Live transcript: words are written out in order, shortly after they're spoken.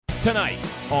Tonight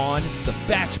on The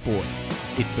Batch Boys,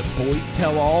 it's the boys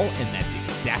tell all, and that's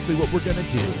exactly what we're gonna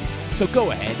do. So go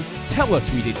ahead, tell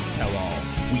us we didn't tell all.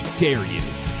 We dare you.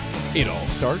 It all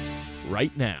starts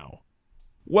right now.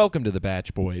 Welcome to The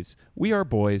Batch Boys. We are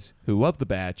boys who love The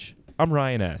Batch. I'm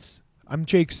Ryan S. I'm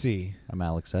Jake C. I'm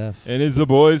Alex F. And it's the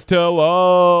boys tell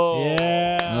all.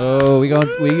 Yeah. Oh, we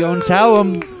gonna tell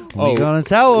them. We gonna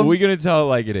tell them. We're going to tell it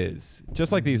like it is.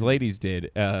 Just like these ladies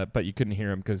did, but you couldn't hear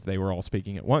them because they were all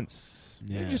speaking at once.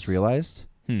 I just realized.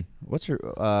 What's her?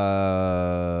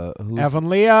 Who's, Evan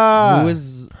Leah. Who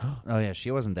is? Oh yeah,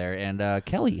 she wasn't there. And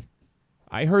Kelly.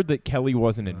 I heard that Kelly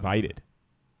wasn't invited.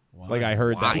 Like I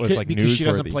heard that was like because newsworthy. she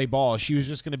doesn't play ball. She was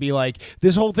just going to be like,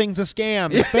 "This whole thing's a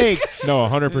scam. It's fake. No,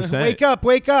 100%.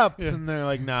 Wake up!" Yeah. And they're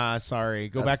like, "Nah, sorry.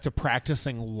 Go back to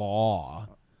practicing law."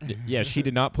 Yeah, she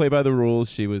did not play by the rules.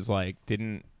 She was like,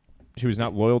 she was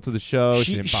not loyal to the show.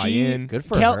 She didn't buy in. Good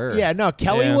for her. Yeah, no,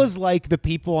 Kelly was like the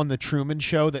people on the Truman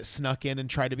Show that snuck in and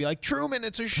tried to be like, "Truman,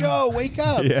 it's a show. Wake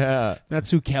up." Yeah,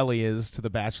 that's who Kelly is to the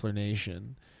Bachelor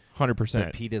Nation.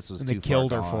 100%. Petus was and too they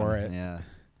killed far her gone. for it. Yeah.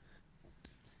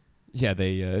 Yeah,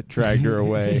 they dragged her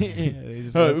away. They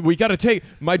just We got to take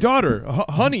my daughter.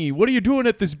 Honey, what are you doing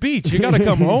at this beach? You got to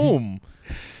come home.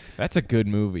 That's a good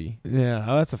movie. Yeah,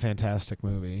 that's a fantastic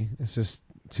movie. It's just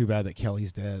too bad that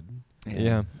Kelly's dead.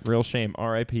 Yeah, real shame.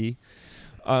 R.I.P.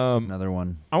 Another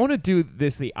one. I want to do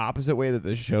this the opposite way that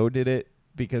the show did it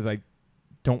because I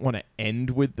don't want to end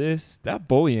with this. That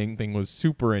bullying thing was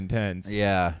super intense.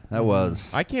 Yeah, that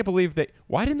was. I can't believe that.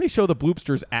 Why didn't they show the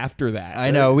bloopsters after that?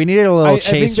 I know. We needed a little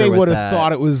chaser. I think they would have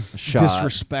thought it was shot.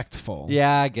 disrespectful.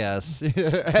 Yeah, I guess.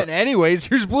 And anyways,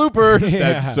 here's bloopers.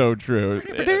 That's so true.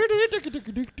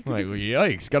 Like,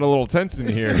 yikes, got a little tense in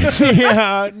here.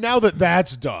 Yeah, now that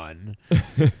that's done.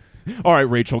 All right,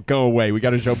 Rachel, go away. We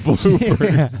got to show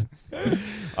bloopers.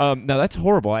 No, that's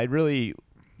horrible. I really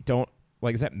don't.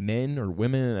 Like, is that men or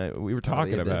women? We were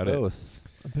talking about it. Both.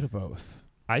 A bit of both.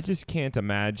 I just can't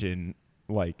imagine,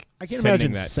 like, I can't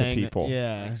sending imagine that saying to people.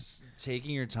 Yeah.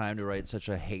 Taking your time to write such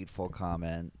a hateful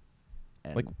comment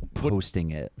and Like,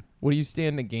 posting it. What do you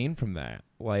stand to gain from that?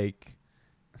 Like,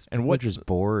 and We're what's just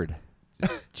bored.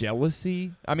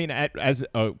 jealousy? I mean, as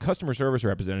a customer service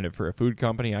representative for a food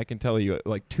company, I can tell you,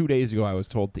 like 2 days ago, I was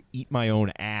told to eat my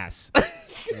own ass.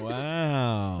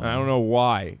 Wow. I don't know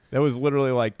why. That was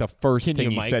literally like the first Can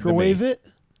thing you he said to me. microwave it?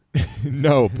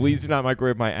 No, please do not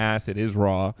microwave my ass. It is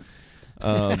raw.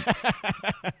 Old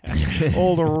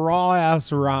raw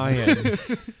ass Ryan.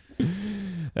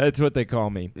 That's what they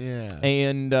call me. Yeah.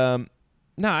 And no,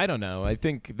 I don't know. I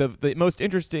think the most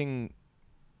interesting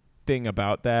thing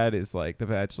about that is like the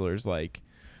Bachelor's like,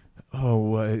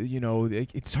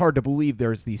 it's hard to believe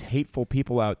there's these hateful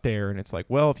people out there, and it's like,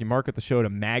 well, if you market the show to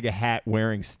MAGA hat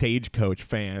wearing Stagecoach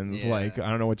fans, like I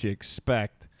don't know what you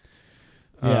expect.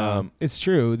 Yeah, it's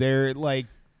true. They're like,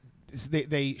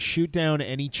 they shoot down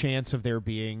any chance of there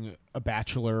being a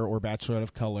bachelor or bachelorette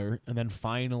of color, and then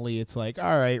finally it's like,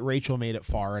 all right, Rachel made it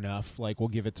far enough, like we'll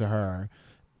give it to her,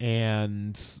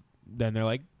 and then they're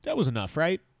like, that was enough,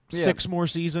 right? Yeah. 6 more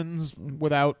seasons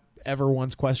without ever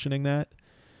once questioning that,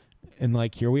 and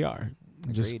like here we are,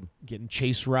 just getting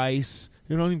Chase Rice.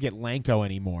 We don't even get Lanko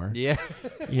anymore. Yeah.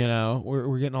 You know,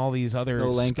 we're getting all these other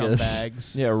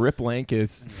scumbags. Yeah, Rip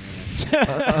Lankus.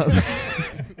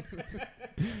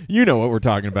 You know what we're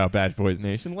talking about, Batch Boys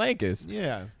Nation. Lankus.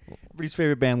 Yeah. Everybody's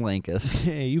favorite band, Lankus.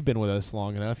 Hey, you've been with us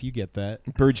long enough. You get that.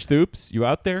 Burge Thoops, you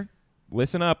out there?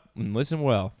 Listen up and listen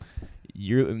well.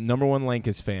 You're the number one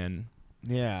Lankus fan.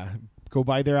 Yeah. Go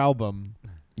buy their album.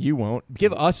 You won't.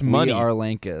 Give us money. We are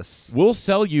Lankus. We'll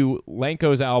sell you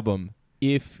Lanko's album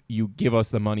if you give us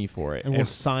the money for it. And we'll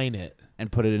sign it.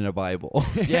 And put it in a Bible.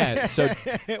 Yeah, so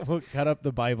we'll cut up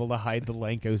the Bible to hide the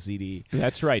Lanko CD.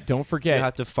 That's right. Don't forget. You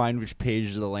have to find which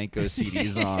page the Lanko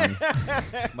CD's on.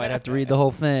 Might have to read the whole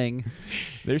thing.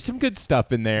 There's some good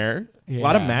stuff in there. Yeah. A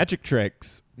lot of magic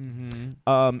tricks.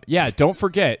 Mm-hmm. Yeah, don't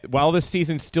forget, while this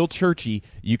season's still churchy,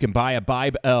 you can buy a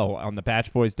Bible on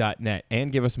thebatchboys.net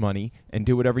and give us money and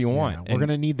do whatever you want. We're going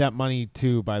to need that money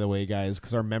too, by the way, guys,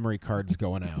 because our memory card's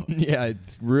going out. Yeah,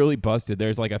 it's really busted.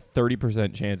 There's like a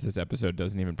 30% chance this episode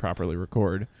doesn't even properly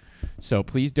record. So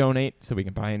please donate so we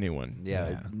can buy a new one.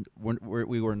 Yeah.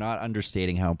 We were not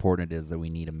understating how important it is that we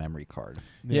need a memory card.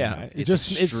 Yeah. It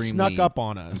snuck up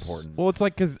on us. Important. Well, it's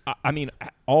like, because, I mean,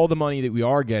 all the money that we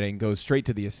are getting goes straight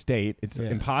to the estate. It's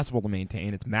impossible to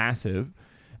maintain. It's massive.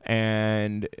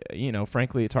 And,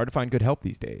 frankly, it's hard to find good help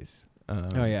these days.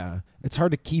 Oh, yeah. It's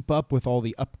hard to keep up with all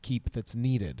the upkeep that's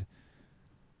needed.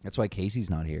 That's why Casey's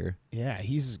not here. Yeah,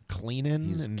 he's cleaning.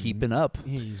 He's and keeping up.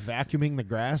 He's vacuuming the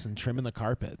grass and trimming the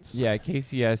carpets. Yeah,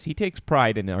 KCS. He takes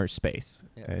pride in our space,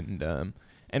 Yeah.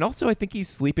 and also I think he's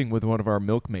sleeping with one of our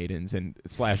milk maidens and /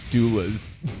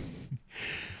 doulas.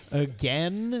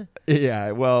 Again?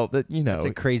 Yeah, well, It's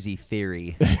a crazy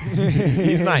theory.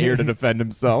 he's not here to defend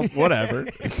himself. Whatever.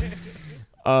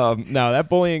 No, that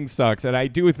bullying sucks, and I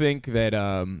do think that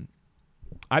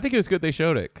I think it was good they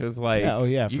showed it because, like,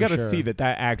 you got to see that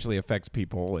actually affects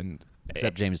people, and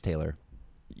Except James Taylor.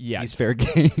 Yeah, He's fair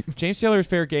game. James Taylor is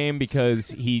fair game because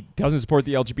he doesn't support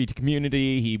the LGBT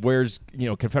community. He wears,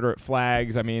 Confederate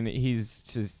flags. I mean, he's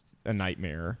just a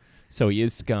nightmare. So he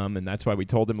is scum, and that's why we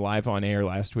told him live on air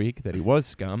last week that he was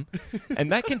scum.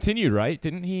 And that continued, right?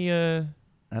 Didn't he?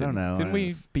 I don't know. Didn't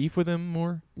we beef with him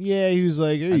more? Yeah, he was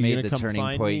like, "Hey, I you made gonna the come Turning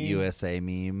find Point me?" USA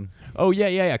meme. Oh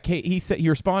yeah. He said he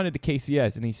responded to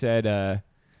KCS, and he said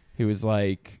he was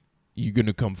like, "You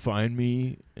gonna come find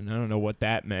me?" And I don't know what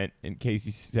that meant. And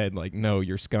Casey said like, "No,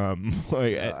 you're scum."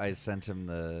 Like, I sent him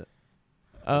the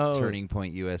oh. Turning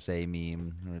Point USA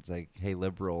meme. Where it's like, "Hey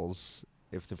liberals,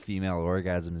 if the female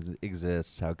orgasm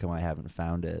exists, how come I haven't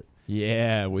found it?"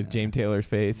 Yeah, with James Taylor's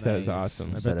face. That was Nice. awesome.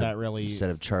 I bet that really instead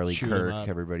of Charlie chewed him Kirk, up.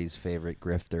 everybody's favorite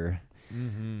grifter.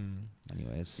 Mm-hmm.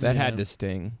 Anyways, That Yeah. had to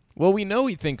sting. Well, we know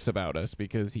he thinks about us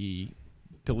because he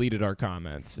deleted our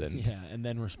comments and And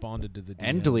then responded to the DMs.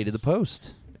 and deleted the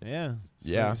post. Yeah.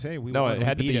 So Yeah. I say we No, won, it we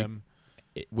had to beat be- him.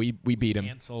 we beat him.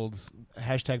 Canceled.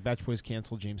 Hashtag Batch Boys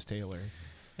canceled James Taylor.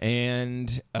 And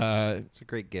It's a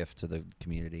great gift to the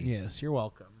community. Yes, you're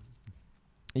welcome.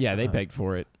 yeah, they begged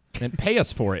for it. And pay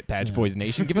us for it, Badge Yeah. Boys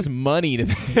Nation. Give us money to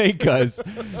thank us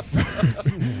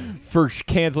for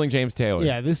canceling James Taylor.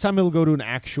 Yeah, this time it'll go to an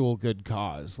actual good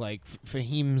cause. Like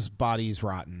Fahim's body's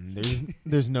rotten.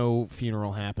 There's no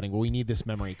funeral happening. Well, we need this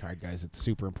memory card, guys. It's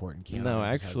super important. Can't No,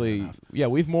 emphasize that actually, enough. yeah,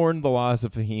 we've mourned the loss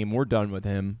of Fahim. We're done with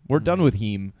him. We're done with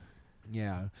him.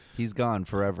 Yeah. He's gone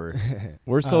forever.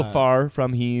 We're so far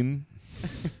from him.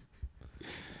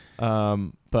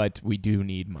 But we do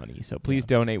need money. So please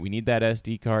donate. We need that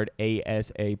SD card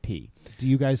ASAP. Do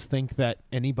you guys think that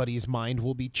anybody's mind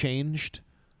will be changed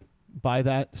by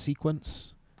that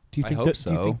sequence? Do you I think hope that?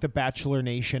 Do you so. think the Bachelor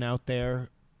Nation out there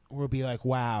will be like,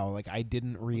 "Wow, like I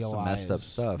didn't realize Some messed up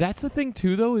stuff. That's the thing,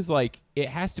 too, though, is like it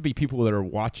has to be people that are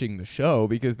watching the show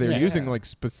because they're Yeah. using like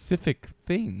specific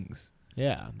things.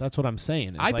 Yeah, that's what I'm saying.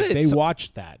 It's I like bet they so-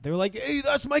 watched that. They were like, "Hey,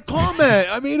 that's my comment.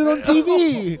 I made it on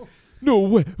TV." No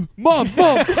way. Mom.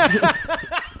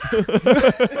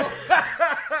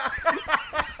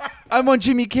 I'm on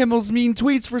Jimmy Kimmel's mean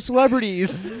tweets for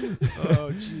celebrities. Oh,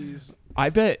 jeez. I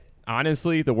bet,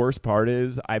 honestly, the worst part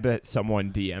is I bet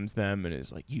someone DMs them and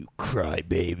is like, "You cry,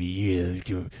 baby. Yeah, you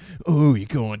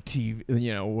go on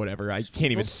TV." Whatever. I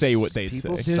can't even say what they'd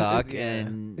People say. suck, Yeah.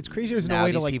 and It's crazy there's no now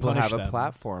way to, these like, people punish have a them.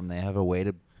 platform. They have a way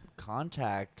to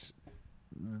contact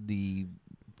the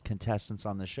contestants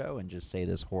on the show and just say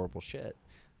this horrible shit.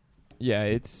 Yeah,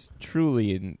 it's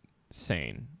truly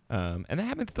insane. And that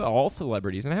happens to all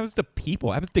celebrities. And it happens to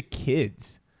people. It happens to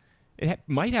kids. It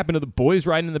might happen to the boys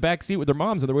riding in the back seat with their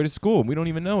moms on their way to school, and we don't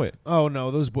even know it. Oh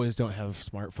no, those boys don't have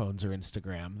smartphones or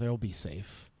Instagram. They'll be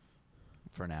safe.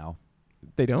 For now.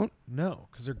 They don't? No,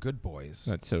 because they're good boys.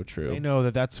 That's so true. They know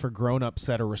that that's for grown-ups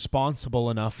that are responsible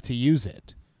enough to use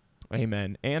it.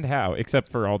 Amen. And how? Except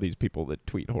for all these people that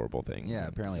tweet horrible things. Yeah, And-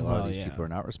 apparently a lot Well, of these yeah. people are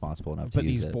not responsible enough But to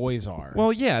use these it. boys are.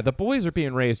 Well, yeah, the boys are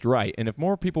being raised right. And if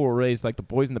more people were raised like the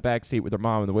boys in the back seat with their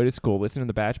mom on the way to school listening to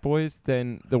the Batch Boys,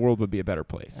 then the world would be a better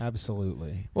place.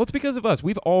 Absolutely. Well, it's because of us.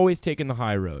 We've always taken the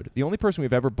high road. The only person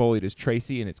we've ever bullied is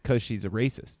Tracy, and it's because she's a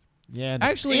racist. Yeah.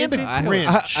 Actually, and a I-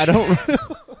 Grinch. I don't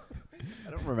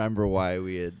I don't remember why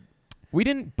we had We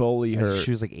didn't bully her.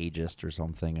 She was like ageist or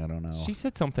something. I don't know. She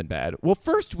said something bad. Well,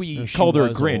 first we No, she called her a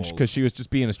was Grinch old. because she was just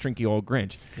being a strinky old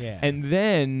Grinch. Yeah. And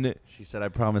then, She said, "I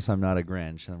promise I'm not a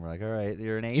Grinch." And we're like, "All right,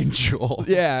 you're an angel."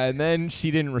 yeah, and then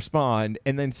she didn't respond.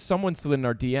 And then someone slid in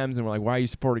our DMs and were like, "Why are you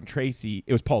supporting Tracy?"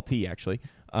 It was Paul T, actually,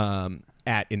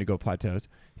 at Indigo Plateaus.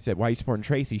 He said, "Why are you supporting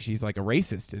Tracy? She's like a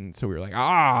racist." And so we were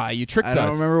like, you tricked I us.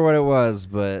 don't remember what it was,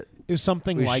 but it was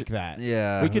something we like should- that.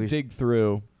 Yeah, We could dig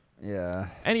through. Yeah,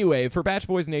 Anyway, for Batch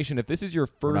Boys Nation, if this is your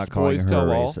we're not first calling Boys her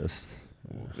Tell a All, racist.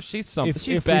 she's something. If,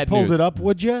 She's if bad we pulled news. it up,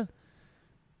 would you?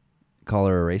 Call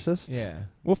her a racist? Yeah.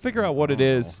 We'll figure out what it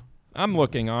is. I'm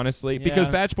looking, honestly, because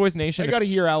Yeah. Batch Boys Nation, I got to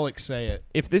hear Alex say it.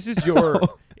 if this is your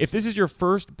if this is your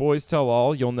first Boys Tell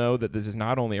All, you'll know that this is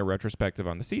not only a retrospective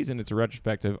on the season, it's a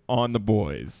retrospective on the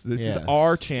boys. This is Yes.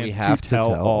 our chance We have to to tell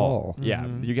tell all. Yeah,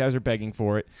 Mhm. you guys are begging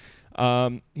for it. Yeah,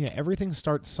 everything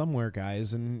starts somewhere,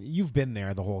 guys, and you've been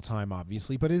there the whole time,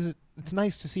 obviously. But it's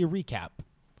nice to see a recap.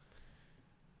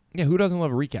 Yeah, who doesn't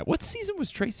love a recap? What season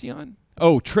was Tracy on?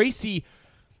 Oh, Tracy.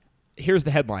 Here's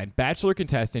the headline. Bachelor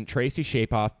contestant Tracy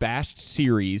Shapoff bashed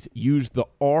series, used the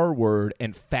R word,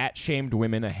 and fat-shamed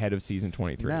women ahead of season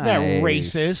 23. Nice. That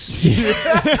racist.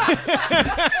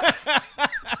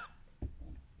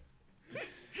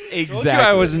 Exactly.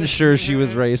 I wasn't sure she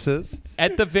was racist.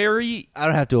 At the very... I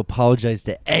don't have to apologize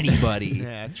to anybody.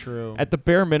 Yeah, true. At the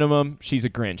bare minimum, she's a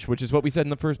Grinch, which is what we said in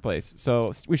the first place.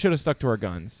 So we should have stuck to our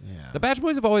guns. Yeah. The Batch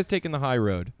Boys have always taken the high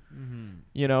road. Mm-hmm.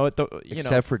 You know,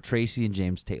 Except for Tracy and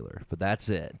James Taylor, but that's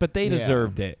it. but they Yeah.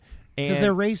 deserved it. Because And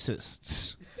they're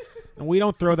racists. And we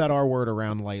don't throw that R word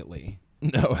around lightly.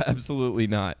 no, absolutely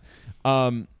not.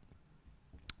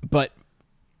 But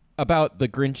about the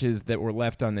Grinches that were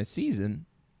left on this season,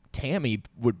 Tammy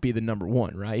would be the number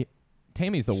one, right?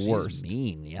 Tammy's the She's worst.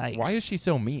 mean. Yikes. Why is she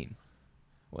so mean?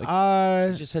 She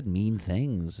just said mean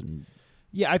things. And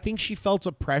Yeah, I think she felt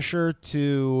a pressure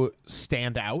to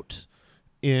stand out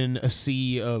in a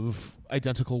sea of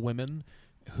identical women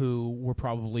who were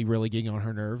probably really getting on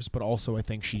her nerves, but also I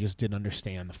think she just didn't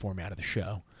understand the format of the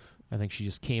show. I think she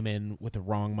just came in with the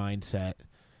wrong mindset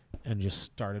and just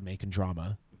started making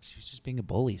drama. she was just being a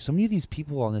bully. So many of these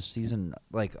people on this season,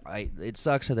 it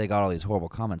sucks that they got all these horrible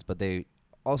comments, but they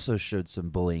also showed some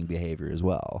bullying behavior as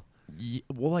well.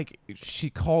 Well, she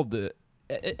called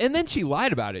and then she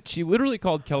lied about it. She literally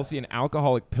called Kelsey an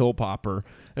alcoholic pill popper,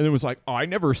 and then was like, "Oh, I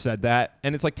never said that."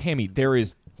 And it's like, Tammy, there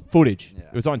is footage. Yeah.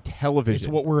 It was on television. It's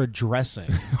what we're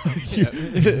addressing.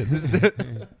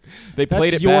 They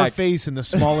played it your back. face in the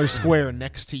smaller square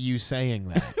next to you saying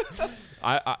that.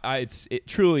 It's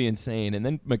truly insane. And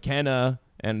then McKenna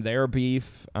and their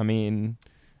beef. I mean,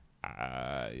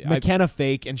 McKenna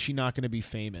fake, and she not going to be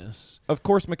famous. of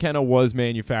course, McKenna was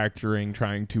manufacturing,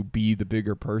 trying to be the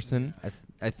bigger person.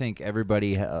 I think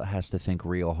everybody has to think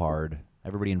real hard.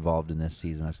 Everybody involved in this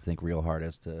season has to think real hard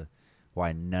as to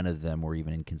why none of them were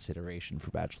even in consideration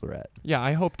for Bachelorette. Yeah,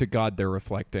 I hope to God they're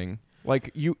reflecting.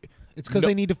 It's because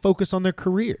they need to focus on their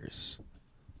careers.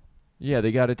 Yeah,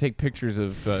 they got to take pictures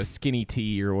of skinny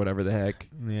tea or whatever the heck.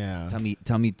 Yeah. Tummy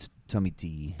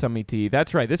tea. Tummy tea.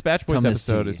 That's right. This Batch Boys Tummis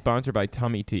episode tea. is sponsored by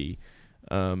Tummy Tea.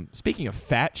 Speaking of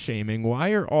fat shaming,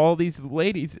 why are all these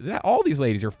ladies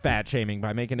are fat shaming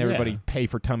by making everybody pay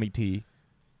for Tummy Tea?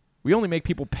 We only make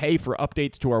people pay for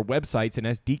updates to our websites and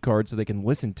SD cards so they can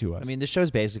listen to us. I mean, this show's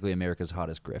basically America's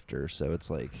Hottest Grifter, so it's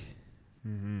like,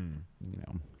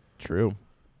 True.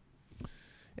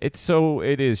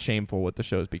 It is shameful what the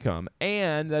show's become.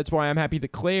 And that's why I'm happy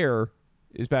that Claire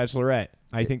is Bachelorette.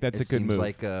 I think that's a good move. It seems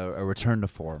like a return to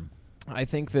form. I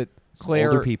think that Claire...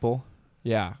 Older people.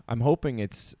 Yeah, I'm hoping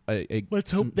it's a Let's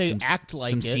hope they act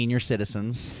like some it. senior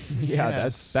citizens. yeah.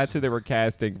 Yes. That's who they were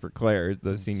casting for Claire, is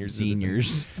the senior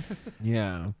Seniors.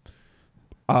 Yeah.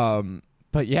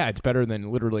 But yeah, it's better than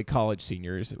literally college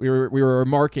seniors. We were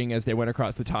remarking as they went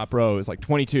across the top row. It was like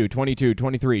 22, 22,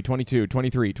 23, 22,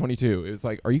 23, 22. It was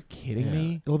like, are you kidding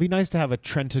me? It'll be nice to have a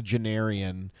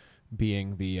Trentagenarian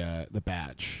being the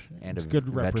batch. And it's a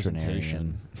good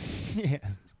representation.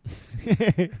 Yes.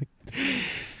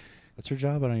 What's her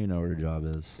job? I don't even know what her job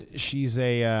is. She's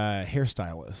a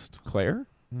hairstylist. Claire?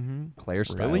 Mm-hmm. Claire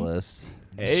Really? stylist.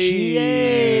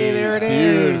 Hey, there it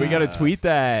dude, is. we got to tweet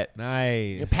that.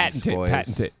 Nice. Patent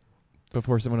Boys. it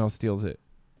before someone else steals it.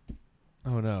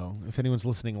 Oh no! If anyone's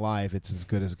listening live, it's as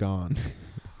good as gone.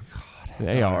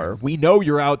 They are. We know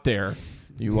you're out there.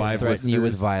 You live Threaten you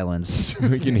with listeners. violence.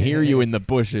 We can hear you in the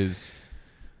bushes.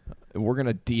 We're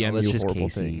gonna DM that's you just horrible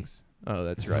Casey. things. Oh,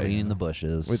 that's Hiding right. in the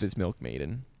bushes. With his milk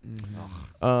maiden.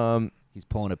 Mm-hmm. He's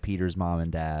pulling at Peter's mom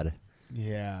and dad.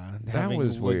 Yeah, That having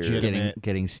was weird.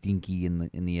 Getting stinky in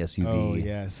the SUV. Oh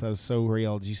yes, that was so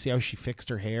real. Did you see how she fixed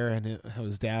her hair and how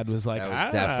his dad was like, That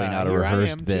was definitely not a here I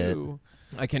rehearsed am bit. too."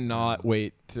 I cannot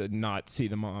wait to not see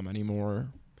the mom anymore.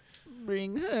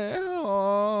 Bring her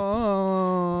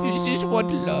home. This is what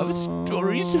love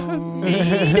stories are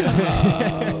made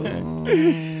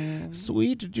of.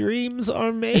 Sweet dreams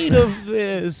are made of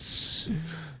this.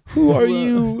 Who are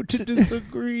you to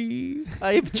disagree?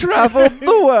 I've traveled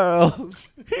the world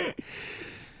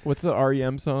What's the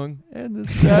REM song? and the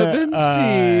seven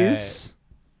seas.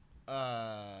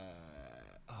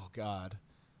 Oh God.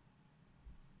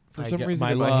 For some reason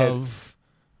my in my head- love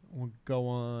will go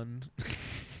on.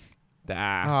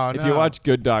 Ah, Oh, if you no. watch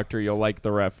Good Doctor, you'll like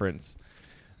the reference.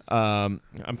 I'm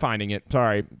finding it.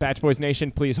 Sorry. Batch Boys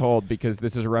Nation, please hold, because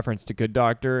this is a reference to Good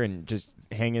Doctor, and just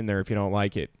hang in there if you don't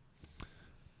like it.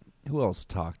 Who else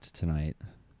talked tonight?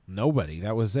 Nobody.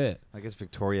 That was it. I guess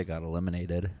Victoria got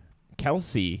eliminated.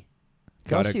 Kelsey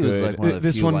got a Kelsey was good... like one of the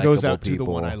This few one goes likable out to the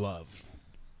one people. I love.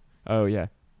 Oh, yeah.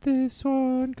 This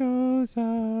one goes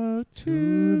out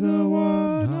to the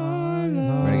one I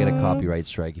love. We're going to get a copyright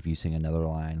strike if you sing another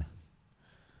line.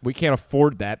 We can't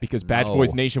afford that because Batch No.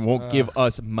 Boys Nation won't give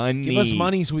us money. Give us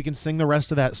money so we can sing the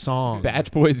rest of that song.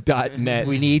 Batchboys.net.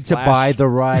 We need to buy the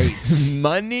rights.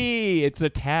 money. It's a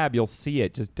tab. You'll see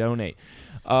it. Just donate.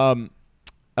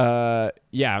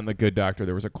 Yeah, on The Good Doctor,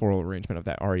 there was a choral arrangement of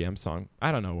that REM song.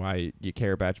 I don't know why you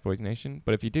care, Batch Boys Nation,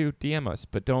 but if you do, DM us.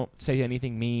 But don't say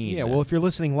anything mean. Yeah, well, if you're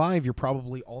listening live, you're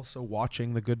probably also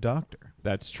watching The Good Doctor.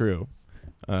 That's true.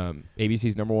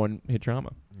 ABC's #1 hit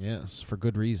drama. Yes, for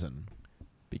good reason.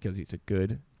 Because he's a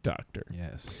good doctor.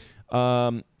 Yes.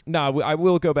 No, I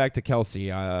will go back to Kelsey.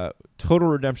 Total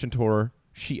Redemption Tour.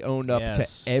 She owned up to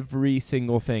every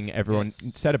single thing everyone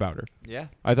said about her. Yeah.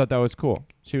 I thought that was cool.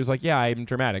 She was like, yeah, I'm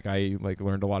dramatic. I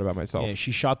learned a lot about myself. Yeah,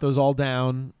 she shot those all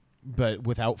down, but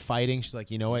without fighting. She's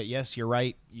like, you know what? Yes, you're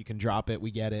right. You can drop it. We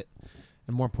get it.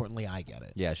 And more importantly, I get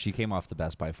it. Yeah, she came off the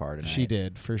best by far tonight. She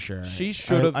did, for sure. She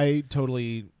should have. I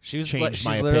totally changed my She's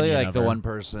opinion literally like of the her. one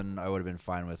person I would have been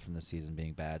fine with from the season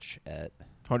being Batch at.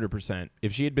 100%.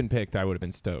 If she had been picked, I would have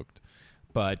been stoked.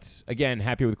 But again,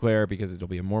 happy with Claire because it'll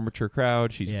be a more mature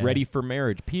crowd. She's ready for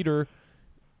marriage. Peter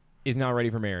is not ready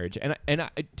for marriage. And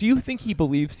do you think he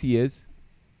believes he is?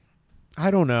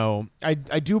 I don't know. I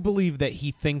do believe that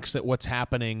he thinks that what's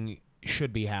happening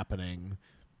should be happening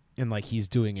and like he's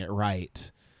doing it right.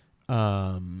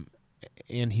 And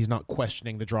he's not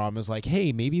questioning the dramas like,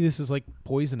 hey, maybe this is like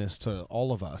poisonous to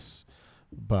all of us.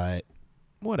 But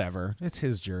whatever. It's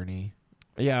his journey.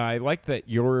 Yeah, I like that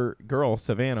your girl,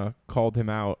 Savannah, called him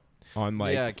out on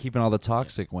keeping all the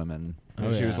toxic women.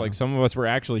 She was like, some of us were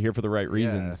actually here for the right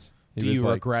reasons. Do you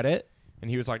regret it?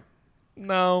 And he was like,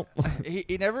 no.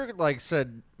 he never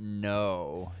said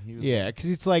no. He was because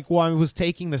it's like, well, I was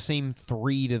taking the same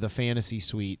 3 to the fantasy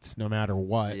suites no matter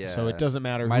what, so it doesn't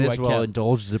matter Might who as I well kept.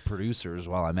 indulge the producers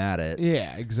while I'm at it.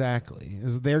 Yeah, exactly.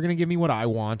 They're going to give me what I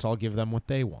want, I'll give them what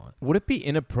they want. Would it be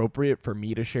inappropriate for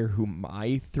me to share who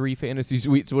my 3 fantasy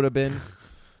suites would have been?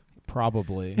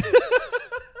 Probably.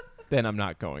 Then I'm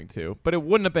not going to. But it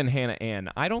wouldn't have been Hannah Ann.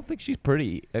 I don't think she's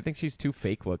pretty. I think she's too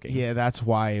fake looking. Yeah, that's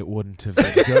why it wouldn't have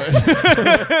been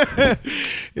good.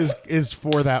 is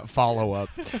for that follow-up.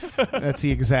 That's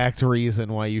the exact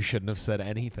reason why you shouldn't have said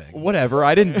anything. Whatever.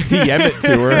 I didn't DM it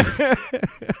to her.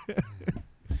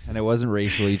 And it wasn't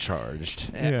racially charged.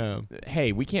 Yeah.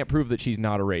 Hey, we can't prove that she's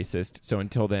not a racist. So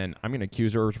until then, I'm going to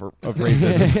accuse her of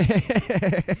racism.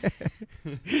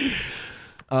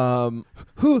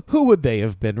 Who would they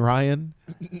have been, Ryan?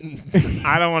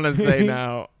 I don't want to say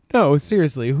now. No,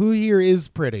 seriously, who here is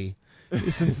pretty?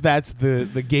 Since that's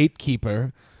the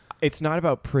gatekeeper. It's not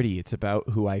about pretty. It's about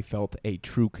who I felt a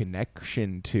true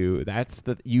connection to. That's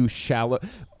you shallow.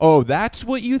 Oh, that's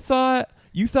what you thought?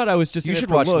 You thought I was just. You in it should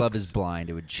for watch looks. Love Is Blind.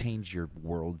 It would change your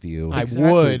worldview. I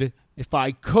would if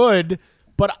I could,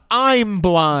 but I'm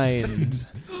blind.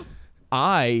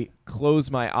 I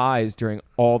close my eyes during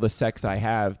all the sex I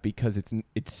have because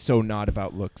it's so not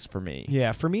about looks for me.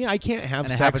 Yeah, for me, I can't have and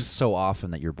sex. it happens so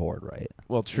often that you're bored, right?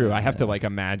 Well, true. I have to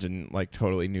imagine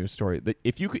totally new story.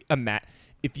 If you could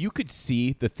if you could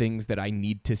see the things that I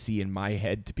need to see in my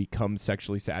head to become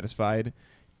sexually satisfied,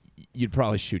 you'd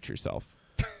probably shoot yourself.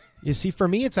 You see, for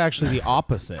me, it's actually the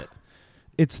opposite.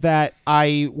 It's that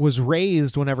I was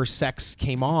raised whenever sex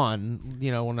came on,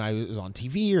 when I was on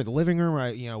TV or the living room,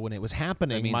 when it was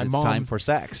happening. That means my it's mom, time for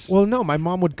sex. Well, no, my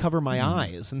mom would cover my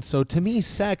eyes. And so to me,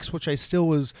 sex, which I still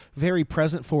was very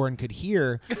present for and could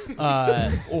hear,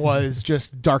 was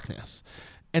just darkness.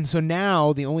 And so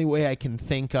now the only way I can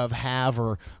think of, have,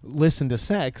 or listen to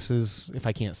sex is if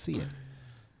I can't see it.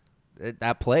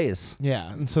 That plays.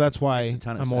 Yeah, and so that's why Makes a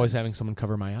ton of I'm always sense. having someone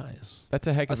cover my eyes. That's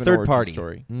a heck of A an third origin party.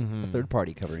 story. Mm-hmm. A third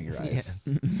party covering your eyes.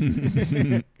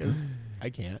 Yes. 'Cause I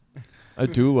can't. A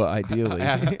doula, ideally.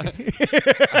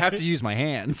 I have to use my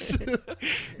hands.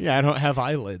 Yeah, I don't have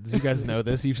eyelids. You guys know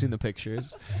this. You've seen the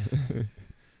pictures.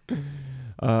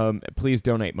 Please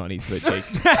donate money so that Jake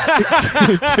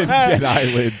can get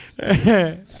eyelids.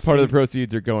 Part of the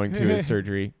proceeds are going to his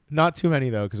surgery. Not too many,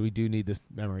 though, because we do need this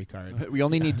memory card. We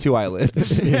only need 2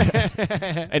 eyelids.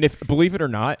 And if, believe it or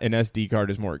not, an SD card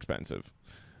is more expensive.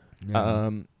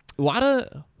 Yeah. A lot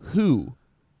of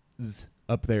who's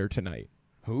up there tonight.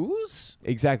 Who's?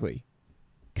 Exactly.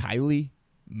 Kylie,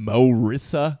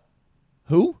 Marissa.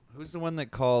 Who? Who's the one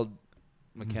that called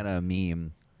McKenna a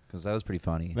meme? Because that was pretty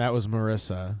funny. That was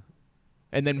Marissa.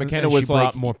 And then McKenna And was she like,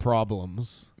 brought more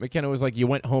problems. McKenna was like, you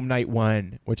went home night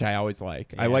 1, which I always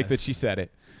like. I like that she said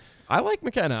it. I like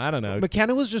McKenna. I don't know.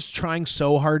 McKenna was just trying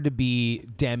so hard to be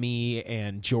Demi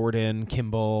and Jordan,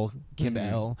 Kimball.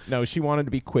 No, she wanted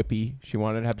to be quippy. She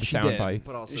wanted to have the She sound did. bites.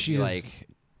 But also She's- be like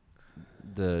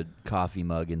the coffee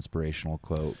mug inspirational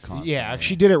quote. Constantly. Yeah,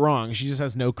 she did it wrong. She just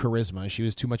has no charisma. She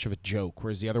was too much of a joke,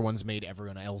 whereas the other ones made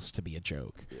everyone else to be a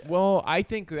joke. Well, I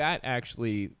think that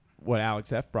actually what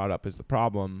Alex F. brought up is the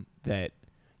problem that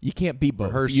you can't be both.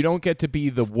 Rehearsed. You don't get to be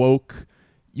the woke,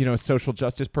 social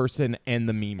justice person and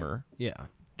the memer. Yeah.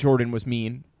 Jordan was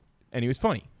mean, and he was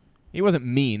funny. He wasn't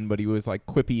mean, but he was like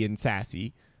quippy and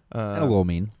sassy. And a little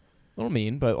mean.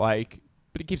 But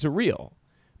he keeps it real.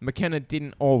 McKenna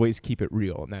didn't always keep it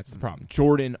real, and that's the problem.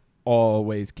 Jordan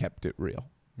always kept it real.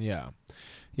 Yeah.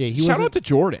 Yeah. He Shout out to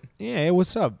Jordan. Yeah. Hey,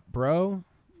 what's up, bro?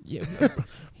 Yeah,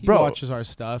 He Bro. watches our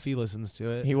stuff. He listens to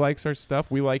it. he likes our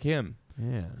stuff. We like him.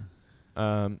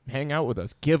 Yeah. Hang out with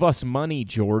us. Give us money,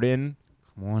 Jordan.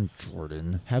 Come on,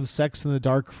 Jordan. Have sex in the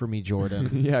dark for me, Jordan.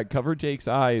 Yeah, cover Jake's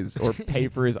eyes or pay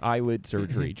for his eyelid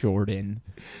surgery, Jordan.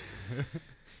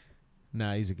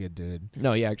 Nah, he's a good dude.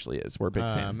 No, he actually is. We're a big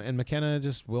fan. And McKenna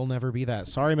just will never be that.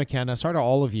 Sorry, McKenna. Sorry to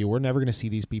all of you. We're never going to see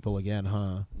these people again,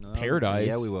 huh? No, Paradise.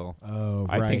 Yeah, we will. Oh,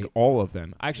 I right. think all of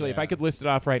them. Actually, if I Yeah. could list it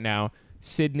off right now,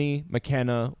 Sydney,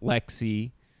 McKenna,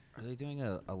 Lexi. Are they doing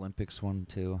a Olympics one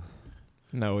too?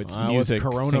 No, it's with music.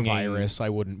 coronavirus, singing. I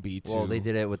wouldn't be too. Well, they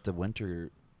did it with the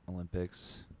Winter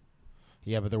Olympics.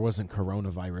 Yeah, but there wasn't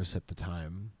coronavirus at the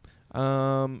time.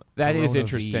 That is Corona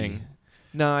interesting. V.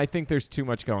 No, I think there's too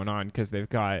much going on because they've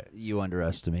got You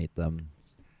underestimate them.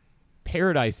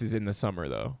 Paradise is in the summer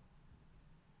though.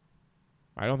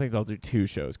 I don't think they'll do 2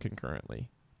 shows concurrently.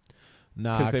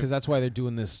 Nah, 'Cause because that's why they're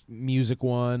doing this music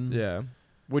one. Yeah,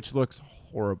 which looks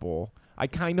horrible. I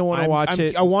kind of want to watch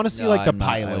it. I want to see No, like the I'm not-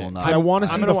 I pilot. will not. 'Cause I want to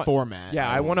I'm see gonna the wa- format. Yeah,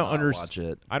 I will want to not understand.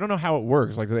 watch it. I don't know how it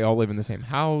works. Like, do they all live in the same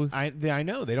house? I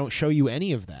know they don't show you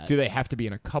any of that. Do they have to be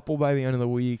in a couple by the end of the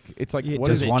week? It's like, Yeah, what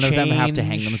does is it it? One of them have to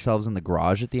hang change? themselves in the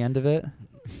garage at the end of it?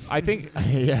 I think,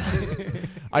 yeah.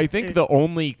 I think the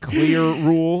only clear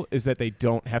rule is that they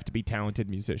don't have to be talented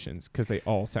musicians because they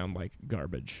all sound like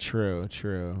garbage. True.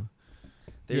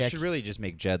 They Yeah, should really just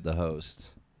make Jed the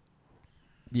host.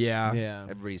 Yeah. Yeah.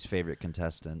 Everybody's favorite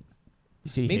contestant. You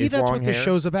see, Maybe his that's long what this hair?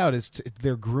 show's about.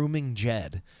 They're grooming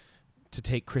Jed to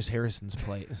take Chris Harrison's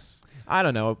place. I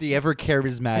don't know. The ever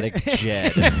charismatic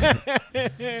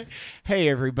Jed. Hey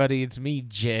everybody, it's me,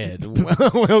 Jed.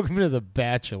 Welcome to The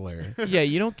Bachelor. Yeah,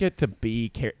 you don't get to be.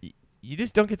 You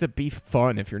just don't get to be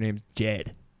fun if your name's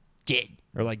Jed.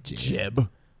 Or like Jeb.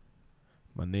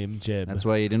 My name's Jed. That's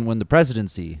why you didn't win the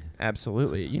presidency.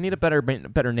 Absolutely. You need a better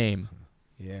name.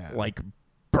 yeah. Like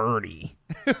Bernie.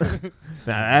 Now,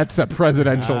 that's a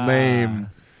presidential name.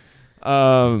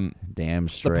 Damn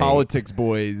straight. The politics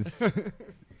boys.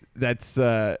 That's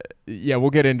we'll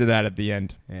get into that at the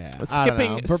end. yeah.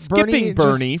 Skipping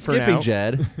Bernie for Skipping now.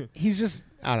 Jed. He's just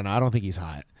I don't know. I don't think he's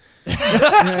hot.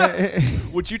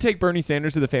 Would you take Bernie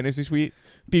Sanders to the fantasy suite?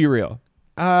 Be real.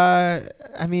 I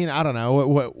mean, I don't know.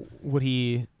 What would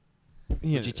he?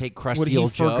 Would you take would crusty he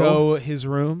old Joe? forgo his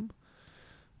room?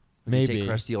 Would you Maybe. take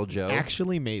crusty old Joe?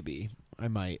 Actually, maybe I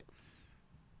might.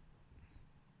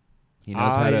 He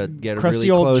knows how to get crusty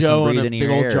really old close Joe and and breathe a in big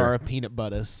your old ear. jar of peanut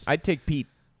butters. I'd take Pete.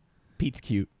 Pete's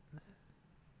cute.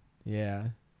 Yeah.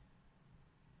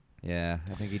 Yeah,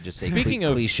 I think he'd just say Speaking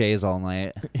of- cliches all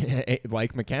night.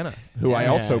 Like McKenna, who I Yeah.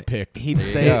 also picked. He'd There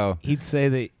you say go. he'd say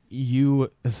that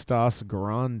you estás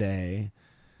grande.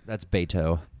 That's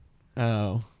Beto.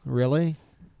 Oh, really?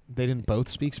 They didn't both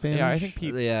speak Spanish? Yeah, I think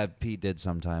Pete. Yeah, Pete did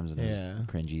sometimes. And it Yeah. was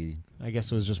cringy. I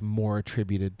guess it was just more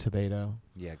attributed to Beto.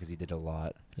 Yeah, because he did a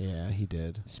lot. Yeah, he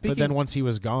did. But Speaking- then once he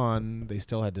was gone, they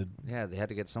still had to. Yeah, they had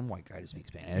to get some white guy to speak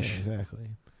Yeah, Spanish. exactly.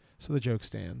 So the joke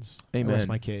stands. Amen. That's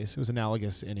my case. It was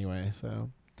analogous anyway.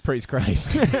 So Praise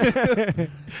Christ.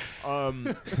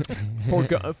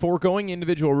 Foregoing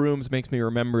individual rooms makes me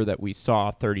remember that we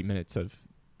saw 30 minutes of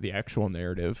the actual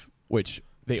narrative, which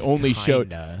they only showed.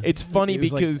 Kinda. It's funny It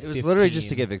was like because It was literally just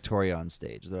to 15. get Victoria on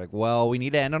stage. They're like, well, we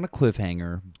need to end on a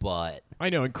cliffhanger, but... I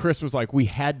know, and Chris was like, "We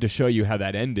had to show you how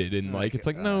that ended," and like, it's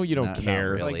like, no, you don't not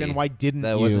care. It's really. like, then why didn't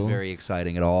That you? wasn't very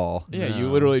exciting at all. Yeah, you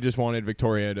No. literally just wanted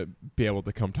Victoria to be able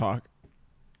to come talk.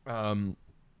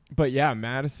 But yeah,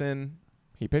 Madison,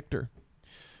 he picked her.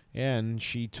 Yeah, and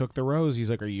she took the rose. He's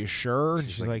like, "Are you sure?" And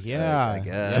she's like, like, "Yeah, I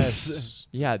guess." yes."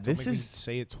 Yeah, Don't this make me is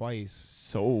say it twice.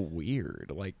 so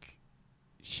weird. Like,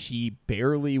 she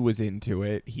barely was into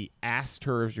it. He asked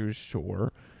her if she was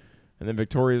sure, And then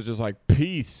Victoria's just like,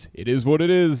 peace. It is what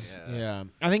it is. Yeah.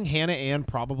 I think Hannah Ann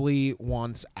probably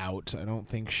wants out. I don't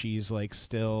think she's like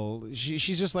still.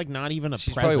 She's just like not even a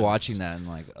She's presence. probably watching that and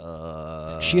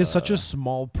like, She has such a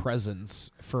small presence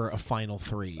for a final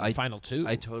three. Final two.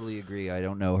 I totally agree. I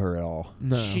don't know her at all.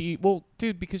 No. Well,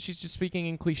 dude, because she's just speaking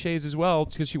in cliches as well,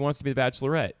 because she wants to be the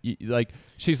Bachelorette.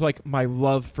 She's like, my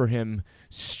love for him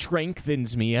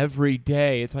strengthens me every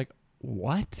day. It's like,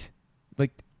 what?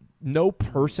 Like, no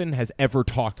person has ever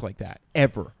talked like that,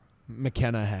 ever.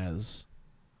 McKenna has.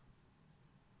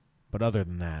 But other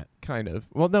than that. Kind of.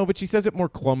 Well, no, but she says it more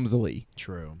clumsily.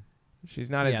 True. She's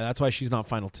not Yeah, that's why she's not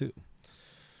final two.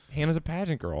 Hannah's a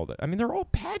pageant girl. I mean, they're all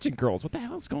pageant girls. What the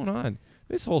hell is going on?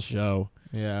 This whole show.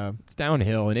 Yeah. It's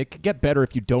downhill, and it could get better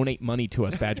if you donate money to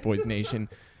us, Badge Boys Nation.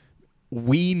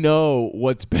 We know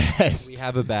what's best. We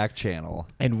have a back channel.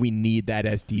 And we need that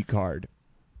SD card.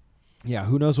 Yeah,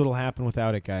 who knows what'll happen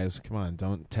without it, guys? Come on,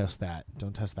 don't test that.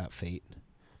 Don't test that fate.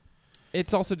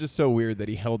 It's also just so weird that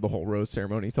he held the whole rose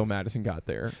ceremony until Madison got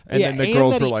there. And yeah, then the and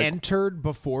girls that were he like, entered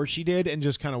before she did and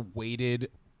just kind of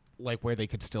waited like where they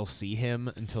could still see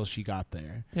him until she got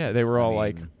there. yeah, they were all mean,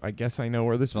 like, I guess I know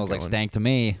where this Smells is like going. stank to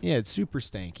me. Yeah, it's super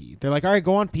stanky. They're like, all right,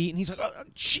 go on, Pete. And he's like, oh,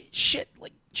 shit,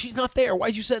 like, she's not there.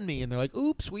 Why'd you send me? And they're like,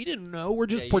 oops, we didn't know. We're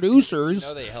just producers. You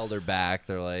know they held her back.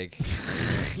 They're like,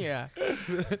 yeah.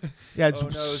 Yeah,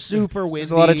 it's super windy.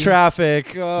 there's a lot of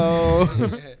traffic.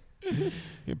 Oh.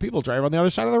 Yeah, people drive on the other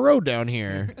side of the road down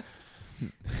here.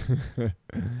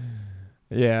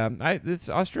 Yeah,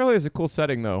 Australia is a cool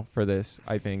setting, though, for this,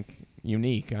 I think.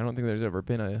 Unique. I don't think there's ever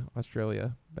been a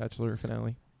Australia Bachelor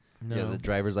finale. No. Yeah, the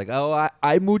driver's like, oh,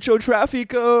 I mucho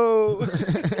trafico.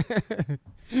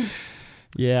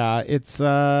 Yeah, it's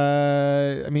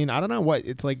I mean, I don't know what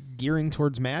it's like gearing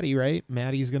towards Maddie, right?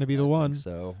 Maddie's gonna be the one.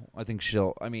 So I think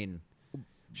she'll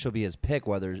be his pick.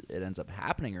 Whether it ends up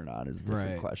happening or not is a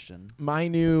different question. My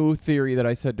new theory that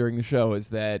I said during the show is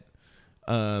that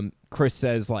Chris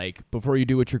says, like, before you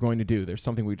do what you're going to do, there's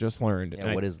something we just learned.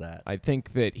 Yeah, what is that? I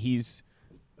think that he's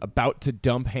about to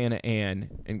dump Hannah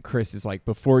Ann, and Chris is like,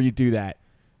 before you do that,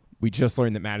 we just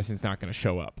learned that Madison's not going to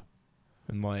show up.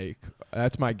 And, like,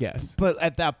 that's my guess. But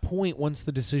at that point, once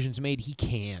the decision's made, he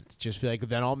can't just be like,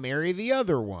 then I'll marry the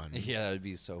other one. Yeah, that'd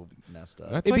be so messed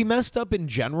up. It'd be messed up in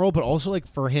general, but also like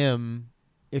for him,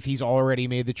 if he's already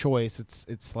made the choice,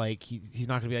 it's like he's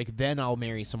not gonna be like, then I'll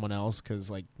marry someone else because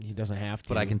like he doesn't have to.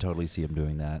 But I can totally see him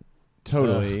doing that.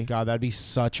 Totally. Ugh, God, that'd be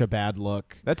such a bad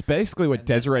look. That's basically what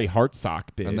Desiree Hartsock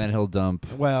did. And then he'll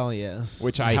dump. Well, yes.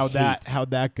 Which I how'd hate.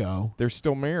 that go? They're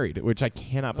still married, which I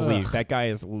cannot believe. Ugh. That guy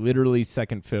is literally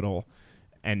second fiddle,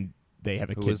 and they have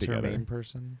a Who kid was her together. main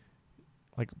person?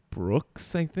 Like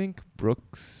Brooks, I think.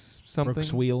 Brooks something.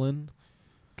 Brooks Wheelan.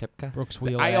 Kepka? Brooks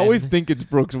Wheelan. I always think it's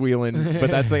Brooks Wheelan,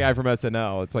 but that's the guy from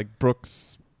SNL. It's like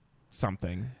Brooks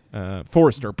something.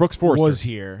 Forrester. Brooks Forrester. was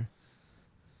here.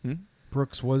 Hmm?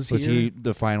 Brooks was Was here. he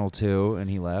the final two and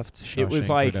he left? It was Shawshank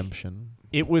like- Redemption.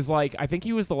 It was like, I think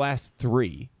he was the last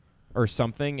three or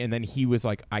something, and then he was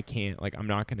like, I can't, like, I'm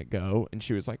not going to go. And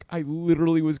she was like, I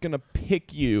literally was going to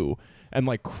pick you, and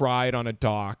like cried on a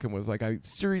dock and was like, I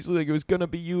seriously, like, it was going to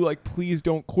be you, like, please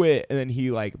don't quit. And then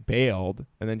he like bailed,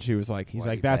 and then she was like, He's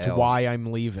Why like, he that's bailed. why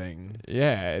I'm leaving.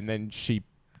 yeah. And then she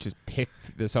just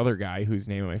picked this other guy whose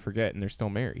name I forget, and they're still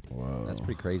married. Whoa. That's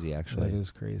pretty crazy, actually. That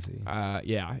is crazy.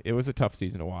 Yeah, it was a tough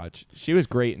season to watch. She was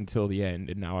great until the end,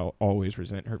 and now I'll always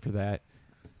resent her for that.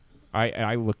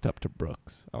 I looked up to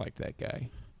Brooks. I liked that guy.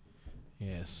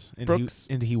 Yes. And Brooks.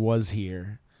 he was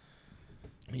here.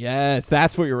 Yes,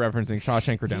 that's what you're referencing.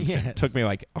 Shawshank Redemption. Yes. Took me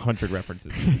like 100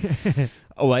 references.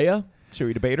 Alea, should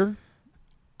we debate her?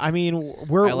 I mean,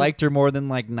 I liked her more than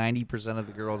like 90% of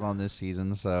the girls on this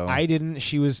season, so. I didn't.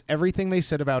 She was, everything they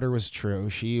said about her was true.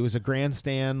 She was a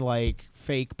grandstand, like,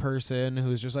 fake person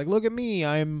who's just like, look at me,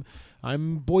 I'm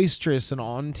boisterous and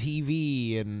on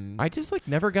TV, and I just like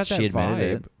never got that She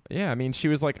admitted vibe. it. Yeah, I mean, she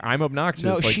was like, I'm obnoxious.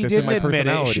 no, like, she this didn't is my admit it.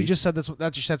 personality. She just said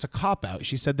that's a cop out.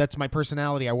 She said that's my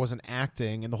personality. I wasn't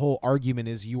acting, and the whole argument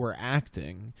is you were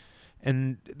acting,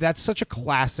 and that's such a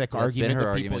classic That's argument been her that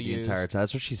argument people the use. entire time.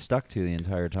 That's what she's stuck to the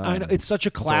entire time. I know, it's such a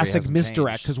Story classic hasn't misdirect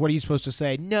changed. because what are you supposed to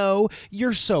say? No,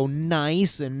 you're so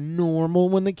nice and normal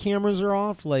when the cameras are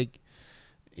off. Like,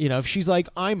 you know, if she's like,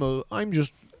 I'm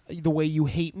just the way you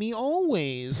hate me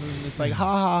always, and it's like, ha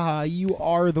ha ha, you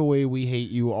are the way we hate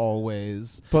you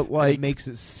always. But And like, it makes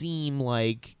it seem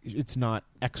like it's not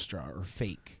extra or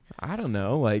fake. I don't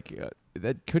know. Like,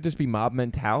 that could just be mob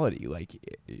mentality. Like,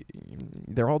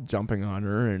 they're all jumping on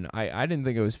her, and I didn't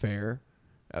think it was fair.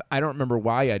 I don't remember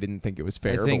why I didn't think it was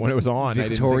fair, but when it was on,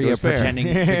 Victoria I didn't think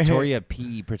it was fair. Victoria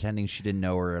P pretending she didn't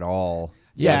know her at all.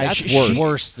 Yeah, that's she-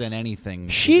 worse than anything.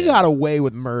 She did. got away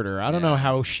with murder. I don't know Yeah.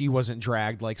 how she wasn't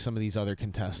dragged like some of these other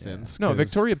contestants. No, 'cause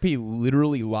Victoria P.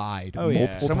 literally lied Oh, yeah.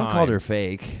 multiple Someone times. called her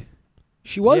fake.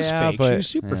 She was Yeah, fake. She but- was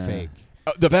super Yeah. fake.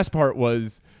 The best part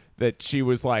was that she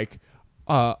was like,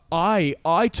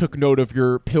 I took note of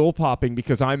your pill popping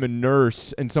because I'm a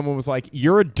nurse, and someone was like,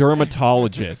 you're a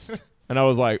dermatologist. And I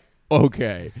was like,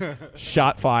 okay.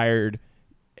 Shot fired,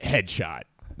 headshot.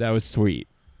 That was sweet.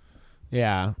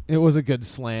 Yeah, it was a good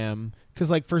slam. Because,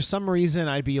 like, for some reason,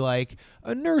 I'd be like,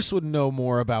 a nurse would know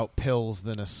more about pills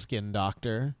than a skin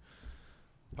doctor.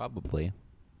 Probably.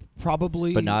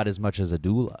 Probably. But not as much as a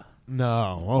doula.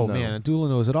 No. Oh, No. man. A doula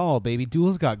knows it all, baby.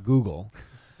 Doula's got Google.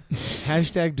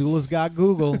 Hashtag Doula's got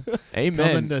Google. Coming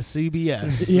Amen. to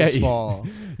CBS Yeah, this yeah. fall.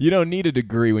 You don't need a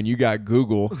degree when you got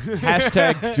Google.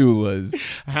 Hashtag doulas.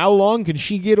 How long can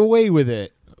she get away with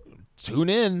it? Tune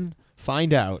in.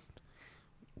 Find out.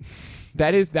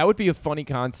 That would be a funny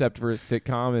concept for a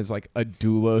sitcom, is like a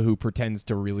doula who pretends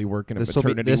to really work in a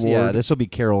maternity ward. Yeah, this will be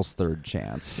Carol's third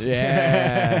chance.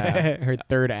 Yeah. Her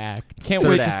third act. Can't Third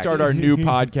wait act. to start our new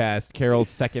podcast, Carol's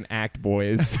Second Act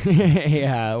Boys.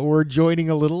 Yeah, we're joining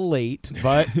a little late,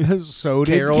 but so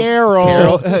did Carol's,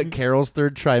 Carol. Carol's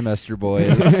third trimester,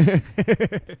 boys.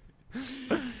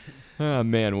 Oh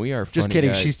man, we are Just funny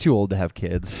kidding. guys. She's too old to have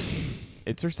kids.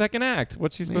 It's her second act.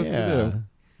 What's she supposed to Yeah. do?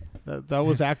 That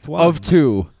was Act 1. Of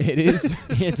two. It is.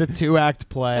 It's a 2-act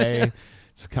play.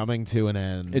 It's coming to an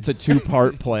end. It's a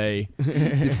 2-part play.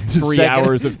 The 3 second-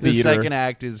 hours of The theater second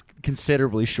act is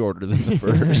considerably shorter than the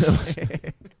first.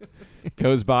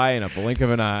 goes by in a blink of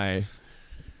an eye.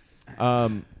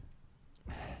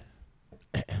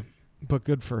 But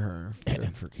good for her.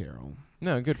 Good for Carol.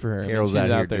 No, good for her. I mean, Carol's she's out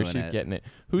here there. doing She's it. getting it.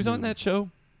 Who's on that show?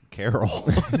 Carol.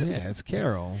 Yeah, it's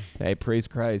Carol. Hey, praise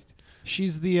Christ.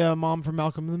 She's the mom from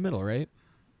Malcolm in the Middle, right?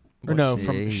 Or no,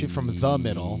 from The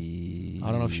Middle. I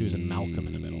don't know if she was in Malcolm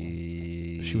in the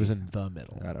Middle. She was in The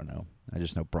Middle. I don't know. I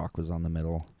just know Brock was on the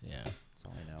middle. Yeah. That's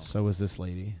all I know. So was this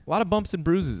lady. A lot of bumps and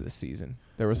bruises this season.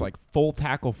 There was like full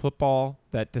tackle football,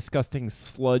 that disgusting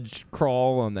sludge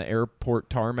crawl on the airport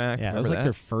tarmac. Yeah, it was Remember like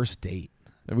their first date.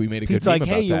 that? We made a Pete's good like, meme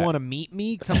hey, about you that. want to meet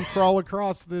me? Come crawl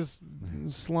across this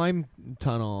slime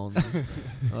tunnel. I'm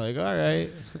like, all right.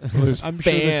 There's I'm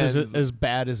sure this is fans. as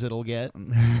bad as it'll get.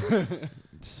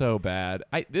 So bad.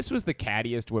 This was the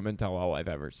cattiest women tell all I've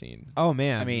ever seen. Oh,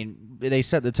 man. I mean, they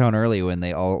set the tone early when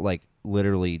they all, like,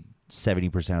 literally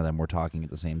 70% of them were talking at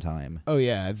the same time. oh,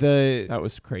 yeah. The That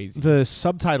was crazy. the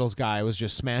subtitles guy was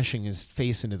just smashing his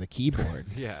face into the keyboard.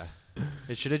 Yeah.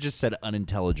 It should have just said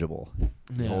unintelligible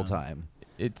the Yeah. whole time.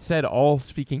 It said all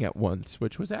speaking at once,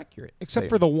 which was accurate. Except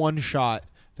for the one shot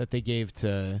that they gave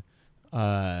to,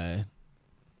 I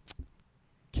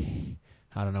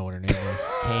don't know what her name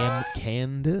is.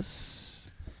 Candace?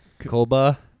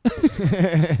 Kolba.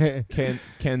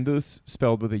 Candace,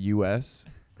 spelled with a U.S.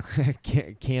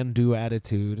 Can do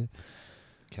attitude.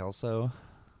 Kelso.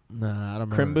 Nah, I don't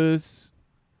remember. Crimbus,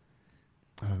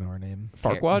 I don't know her name.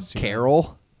 Farquad.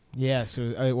 Carol. Yeah, so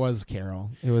it was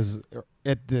Carol. It was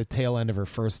at the tail end of her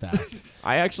first act.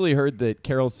 I actually heard that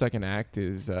Carol's second act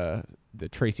is the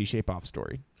Tracy Shapeoff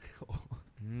story.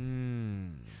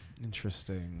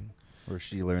 Interesting. Where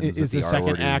she learns Is that the the R second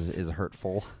word act- is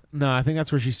hurtful. No, I think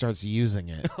that's where she starts using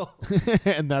it.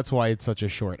 And that's why it's such a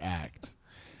short act.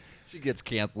 She gets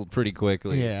canceled pretty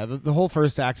quickly. Yeah, the whole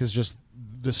first act is just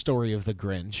the story of the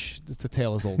Grinch. It's a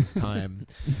tale as old as time.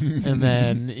 And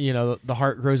then, the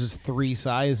heart grows 3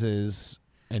 sizes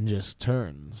and just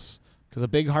turns. Because a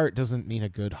big heart doesn't mean a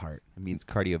good heart. It means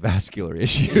cardiovascular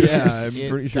issues. Yeah, I'm It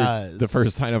pretty sure it's the does.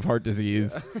 first sign of heart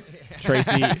disease.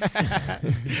 Tracy,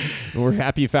 we're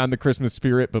happy you found the Christmas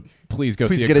spirit, but please go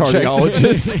Please see a get it checked.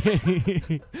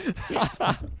 cardiologist.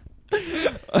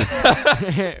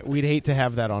 We'd hate to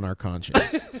have that on our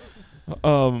conscience.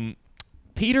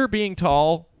 Peter being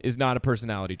tall is not a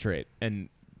personality trait, and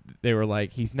they were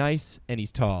like, he's nice and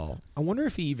he's tall. I wonder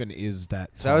if he even is that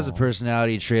If that was a tall.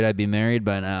 personality trait, I'd be married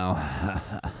by now.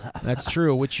 That's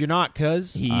true, which you're not,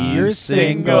 cuz You're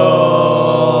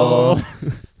single.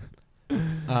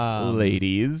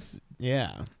 Ladies.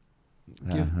 Yeah.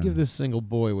 Uh-huh. Give this single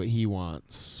boy what he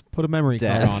wants. Put a memory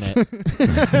Death. card on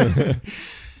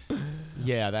it.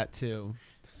 Yeah, that too.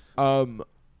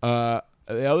 The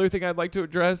other thing I'd like to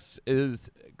address is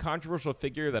a controversial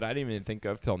figure that I didn't even think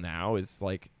of till now is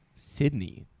like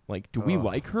Sydney. Like, do we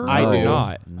like her I or do.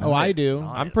 not? Oh, I do.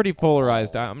 I'm pretty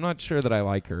polarized. I'm not sure that I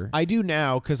like her. I do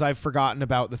now because I've forgotten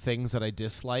about the things that I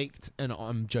disliked, and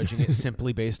I'm judging it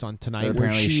simply based on tonight. But Where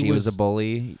apparently she was a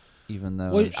bully, even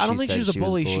though Well, I don't she think said she's a she was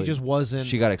bully. She bullied. just wasn't.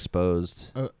 She got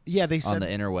exposed yeah, they on said. the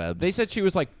interwebs. They said she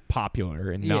was like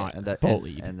popular and not and that,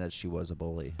 bullied. and that she was a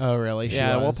bully. Oh, really? She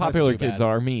yeah, was? well, That's popular too kids bad.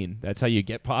 are mean. That's how you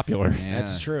get popular. Yeah.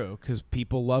 That's true because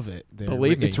people love it.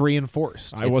 Believe me. it's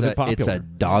reinforced. I wasn't popular. It's a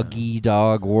doggy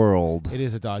dog world. It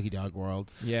is a doggy dog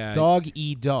world. Yeah. Dog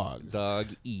e dog. Dog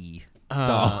E.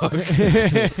 Dog.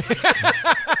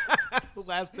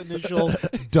 Last initial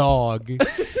dog.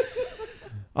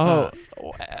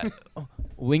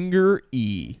 Linger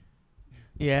E.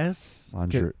 Yes.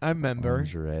 Lingerie. I remember.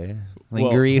 Lingerie. Well,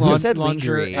 Lingerie. Who said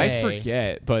lingerie. lingerie? I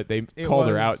forget, but they It called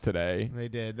her was- out today. They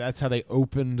did. That's how they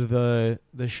opened the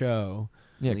show.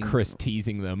 Yeah, Ling- Chris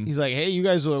teasing them. He's like, "Hey, you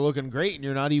guys are looking great, and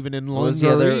you're not even in What was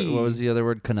the other? lingerie." What was the other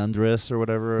word? Conundrous or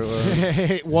whatever it was.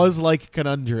 It was like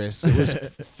conundrous. It was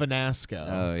finasco.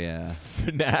 Oh yeah.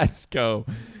 Finasco.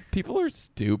 People are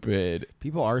stupid.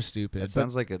 People are stupid. It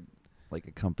sounds like a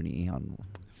company on.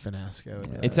 finasco.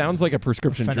 Yeah. It sounds like a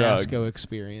prescription drug. finasco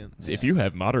experience. If you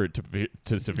have moderate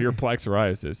to severe plaque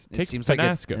psoriasis, take It seems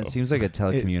Finasco. It seems like a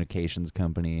telecommunications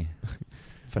company.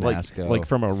 Finasco. like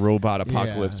from a robot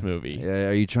apocalypse Yeah. movie. Yeah,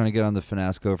 are you trying to get on the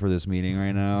Finasco for this meeting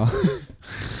right now?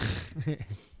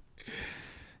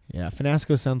 Yeah,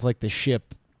 finasco sounds like the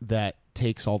ship that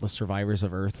takes all the survivors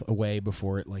of Earth away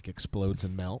before it like explodes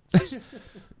and melts.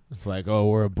 It's like, oh,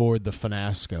 we're aboard the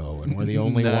finasco, and we're the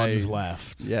only Nice. ones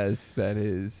left. Yes, that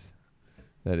is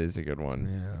a good one.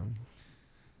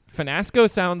 Yeah. Finasco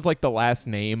sounds like the last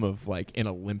name of like an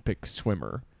Olympic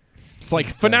swimmer. It's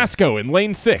like Finasco in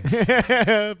lane 6.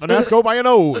 Finasco by a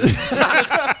nose.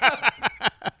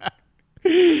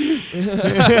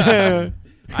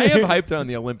 I am hyped on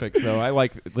the Olympics, though. I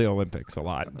like the Olympics a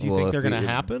lot. Do you think if they're going to you-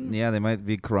 happen? Yeah, they might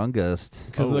be Corungust.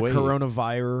 Because Oh, of the wait.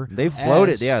 coronavirus. They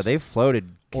floated. Yeah, they floated.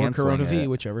 Or canceling Corona V, it.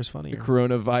 whichever's The funnier.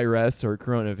 coronavirus or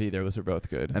Corona V, those are both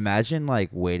good. Imagine like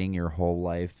waiting your whole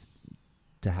life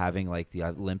to having like the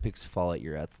Olympics fall at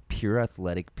your pure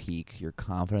athletic peak. You're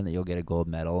confident that you'll get a gold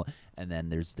medal, and then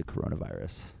there's the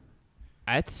coronavirus.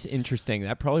 That's interesting.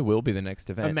 That probably will be the next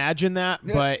event. Imagine that,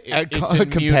 but A it's in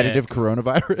competitive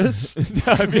coronavirus.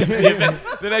 I mean,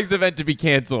 the next event to be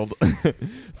canceled.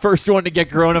 First one to get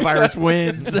coronavirus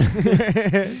wins.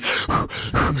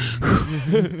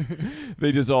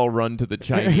 They just all run to the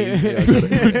Chinese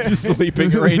to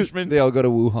sleeping arrangement. They all go to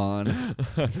Wuhan.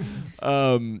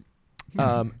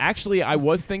 Actually, I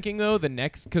was thinking though the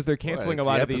next because they're canceling a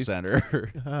lot of these.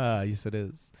 Epicenter. Yes, it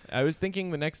is. I was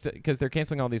thinking the next because they're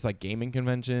canceling all these like gaming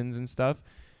conventions and stuff.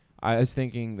 I was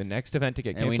thinking the next event to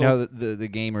get And canceled. we know that the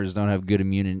gamers don't have good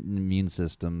immune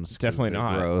systems. 'cause Definitely they're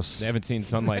not. Gross. They haven't seen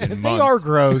sunlight in They months. are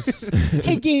gross.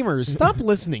 Hey, gamers, stop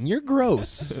listening. You're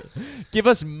gross. Give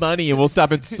us money and we'll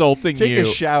stop insulting Take you. a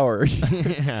shower.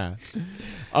 Yeah.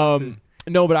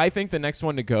 No, but I think the next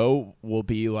one to go will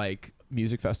be like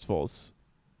music festivals.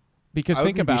 Because I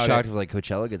think would be about shocked it. if like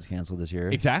Coachella gets canceled this year.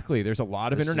 Exactly. There's a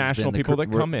lot of This has international been the people cor-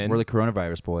 that come in. We're the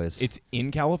coronavirus boys. It's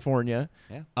in California.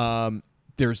 Yeah.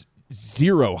 There's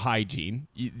zero hygiene,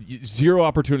 zero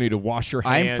opportunity to wash your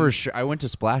hands. I'm for sure. I went to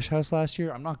Splash House last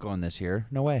year. I'm not going this year.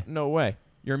 No way. No way.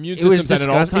 Your immune It was system's at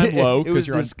an all-time low It was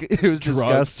because you're on it was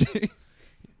drugs. disgusting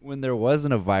when there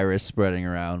wasn't a virus spreading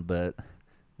around. But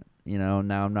now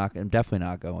I'm definitely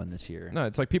not going this year. No,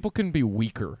 it's like people couldn't be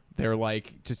weaker. They're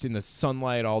like just in the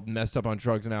sunlight, all messed up on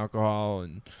drugs and alcohol,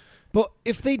 and But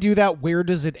if they do that, where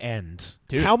does it end?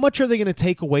 Dude. How much are they going to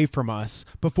take away from us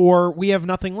before we have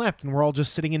nothing left and we're all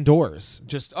just sitting indoors?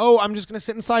 I'm just going to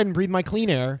sit inside and breathe my clean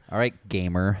air. All right,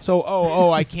 gamer. So,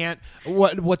 I can't.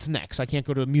 What's next? I can't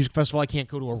go to a music festival. I can't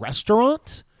go to a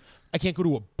restaurant. I can't go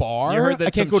to a bar. You heard that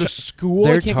I can't some go to school.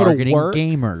 They're I can't go to targeting work.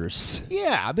 gamers.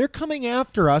 Yeah, they're coming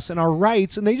after us and our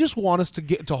rights, and they just want us to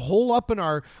get to hole up in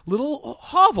our little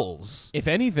hovels. if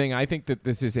anything, I think that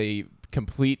this is a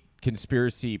complete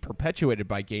conspiracy perpetuated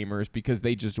by gamers because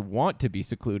they just want to be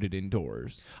secluded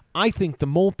indoors. I think the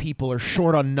mole people are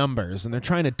short on numbers, and they're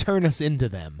trying to turn us into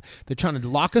them. They're trying to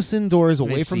lock us indoors,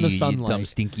 away from the You dumb sunlight.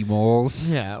 stinky moles.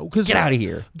 Yeah, because Get out of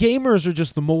here. Gamers are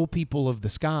just the mole people of the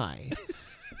sky.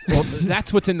 Well,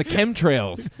 that's what's in the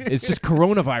chemtrails. It's just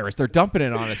coronavirus. They're dumping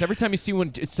it on us. Every time you see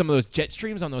some of those jet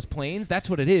streams on those planes,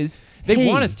 that's what it is. They Hey.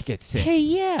 want us to get sick. Hey,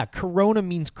 yeah, Corona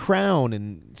means crown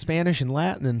in Spanish and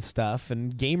Latin and stuff,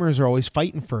 and gamers are always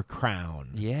fighting for a crown.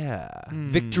 Yeah.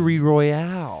 Victory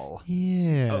Royale.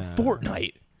 Yeah.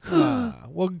 Fortnite.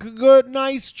 Well, good,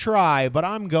 nice try, but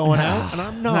I'm going out, and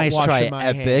I'm not Nice washing try, my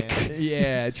Epic. hands.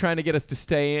 Yeah, trying to get us to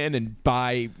stay in and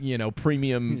buy,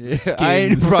 premium skins. I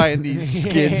ain't buying these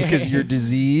skins because you're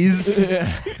diseased.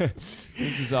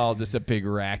 This is all just a big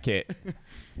racket.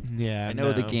 Yeah, I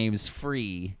know the no. game's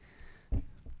free,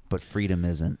 but freedom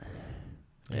isn't.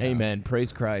 Yeah. Amen.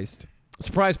 Praise Christ.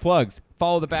 Surprise plugs.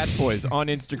 Follow the Batch Boys on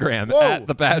Instagram at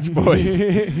the Batch Boys.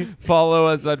 Follow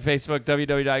us on Facebook,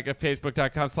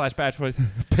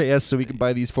 www.facebook.com/batchboys. Pay us so we can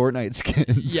buy these Fortnite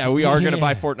skins. Yeah, we are going to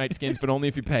buy Fortnite skins, but only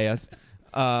if you pay us.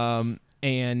 I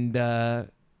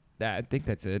think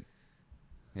that's it.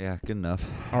 Yeah, good enough.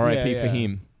 R.I.P. Yeah.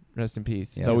 Fahim. Rest in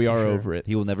peace. Yeah, Though we for are sure. over it.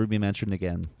 He will never be mentioned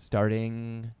again.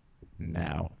 Starting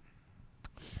now.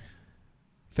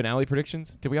 Finale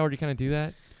predictions? Did we already kind of do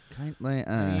that? I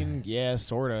mean, yeah,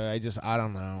 sort of. I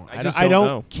don't know. I just I don't don't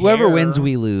know. care. Whoever wins,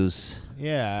 we lose.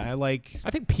 Yeah, I like. I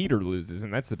think Peter loses,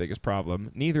 and that's the biggest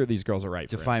problem. Neither of these girls are right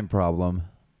for him. Define problem.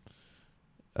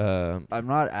 Um, I'm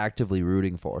not actively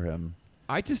rooting for him.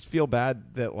 I just feel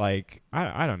bad that, like,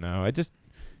 I don't know.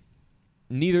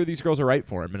 Neither of these girls are right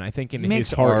for him, and I think in He makes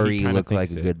his heart Ari he kinda look like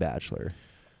thinks a it. good bachelor.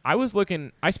 I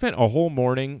spent a whole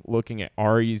morning looking at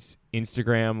Ari's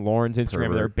Instagram, Lauren's Instagram,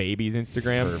 and their Pervert. baby's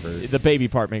Instagram. Pervert. The baby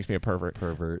part makes me a pervert.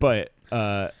 But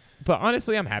But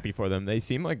honestly, I'm happy for them. They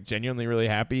seem like genuinely really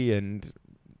happy, and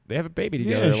they have a baby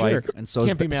together. Yeah, sure. Like, and so's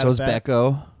Can't be mad so's at that.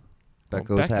 Becco.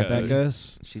 Becco's Becca. happy.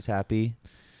 Becca's. She's happy.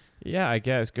 yeah, I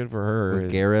guess good for her.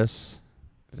 With Garrus.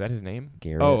 Is that his name?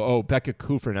 Garrett. Oh, Becca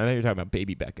Kufrin. I thought you were talking about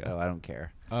baby Becca. Oh, I don't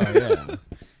care. Oh yeah.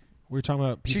 We were talking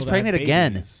about people She's that have pregnant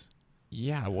again. babies.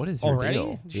 Yeah, what is your Already?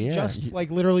 deal? She Yeah. just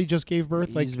literally just gave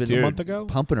birth like He's been a Dude. month ago.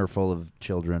 Pumping her full of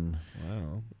children.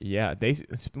 Wow. Yeah,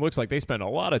 it looks like they spend a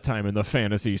lot of time in the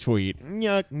fantasy suite.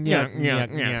 Yuck, Yuck, yuck,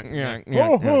 yuck, yuck, yuck, yuck,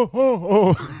 yuck, yuck.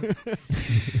 Oh,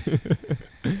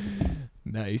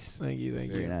 Nice. Thank you,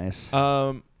 thank Very you. nice.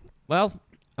 Well,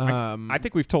 I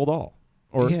think we've told all.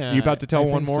 Or yeah, you about to tell I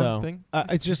one think more so. thing?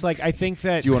 It's just like I think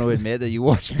that Do you want to admit that you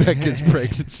watched Becca's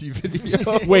pregnancy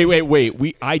video?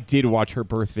 Wait. I did watch her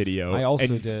birth video. I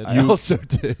also and did. I also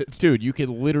did. Dude, you could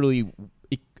literally.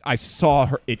 I saw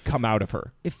it come out of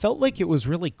her. It felt like it was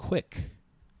really quick,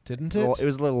 didn't it? Well, it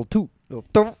was a little toot.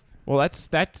 Well, that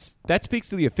speaks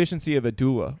to the efficiency of a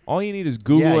doula. All you need is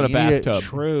Google Yeah, and a you need bathtub.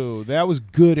 True. That was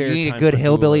good airtime. You need a good for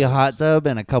hillbilly doulas. hot tub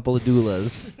and a couple of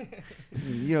doulas.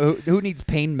 You know, who needs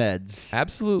pain meds?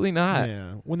 Absolutely not.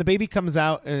 Yeah. When the baby comes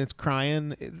out and it's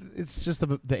crying, it's just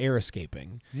the air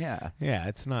escaping. Yeah. Yeah,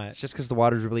 it's not. It's just because the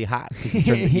water's really hot.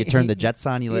 You turn the jets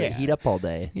on, you let it Yeah. heat up all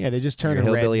day. Yeah, they just turn Your it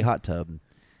hillbilly red. hot tub.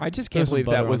 I just Throw can't some believe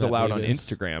butter that on was that allowed on Vegas.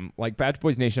 Instagram. Like Batch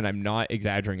Boys Nation, I'm not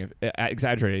exaggerating.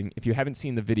 If you haven't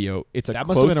seen the video, it's a That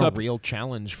must have been a close-up. real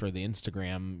challenge for the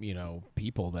Instagram,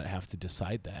 people that have to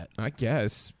decide that. I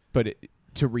guess, but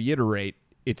to reiterate,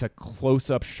 it's a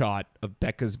close-up shot of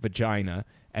Becca's vagina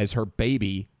as her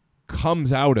baby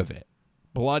comes out of it,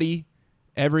 bloody,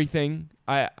 everything.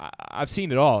 I've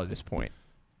seen it all at this point.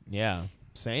 Yeah,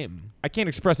 same. I can't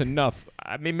express enough.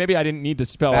 I mean, maybe I didn't need to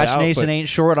spell Batch it out. Nation but ain't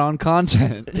short on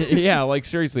content. yeah, like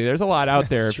seriously, there's a lot out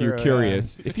there if That's you're true,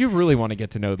 curious. If you really want to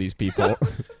get to know these people.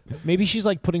 Maybe she's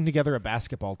like putting together a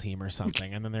basketball team or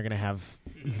something, and then they're gonna have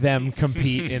them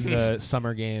compete in the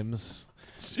summer games,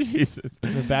 Jesus.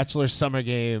 the Bachelor Summer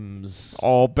Games.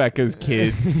 All Becca's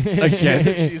kids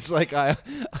against. She's like, I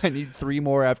need 3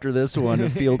 more after this one to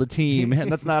field a team,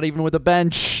 and that's not even with a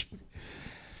bench.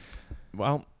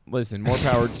 Well, listen, more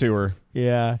power to her.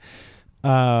 Yeah.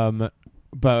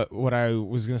 But what I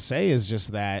was going to say is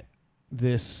just that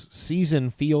this season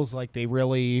feels like they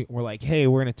really were like, hey,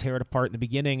 we're going to tear it apart in the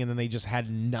beginning, and then they just had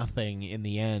nothing in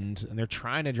the end, and they're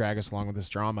trying to drag us along with this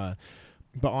drama.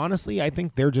 But honestly, I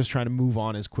think they're just trying to move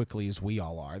on as quickly as we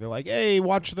all are. They're like, hey,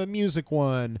 watch the music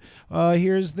one.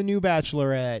 Here's the new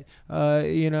Bachelorette.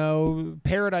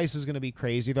 Paradise is going to be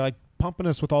crazy. They're like pumping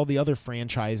us with all the other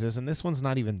franchises, and this one's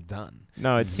not even done.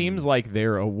 No, it seems like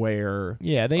they're aware.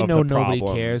 Yeah, they of know the nobody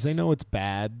problems. cares. They know it's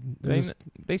bad.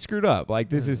 They screwed up. Like,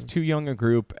 this is too young a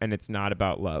group, and it's not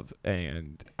about love.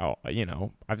 And,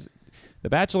 The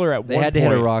Bachelor at They one had to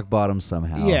point, hit a rock bottom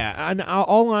somehow. Yeah, and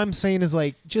all I'm saying is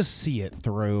like, just see it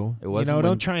through. It wasn't when-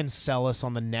 don't try and sell us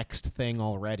on the next thing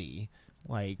already.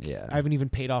 Like, Yeah. I haven't even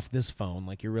paid off this phone.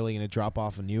 Like, you're really gonna drop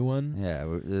off a new one? Yeah,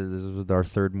 this is our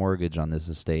 3rd mortgage on this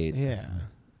estate. Yeah.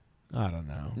 I don't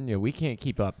know. Yeah, we can't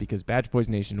keep up because Batch Boys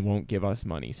Nation won't give us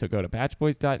money. So go to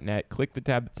batchboys.net, click the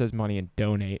tab that says money, and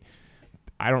donate.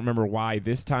 I don't remember why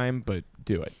this time, but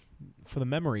do it. For the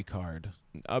memory card.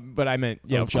 But I meant,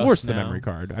 Oh, of just course, the now? memory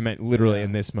card. I meant literally Yeah.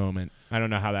 in this moment. I don't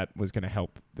know how that was going to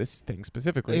help this thing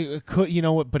specifically. It could,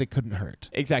 but it couldn't hurt.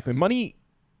 Exactly. Money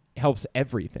helps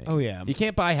everything. Oh yeah. You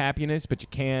can't buy happiness, but you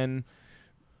can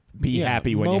be Yeah,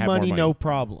 happy when no you have money, more money. no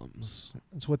problems.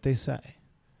 That's what they say.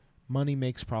 Money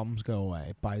makes problems go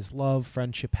away. Buys love,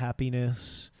 friendship,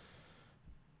 happiness.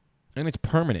 And it's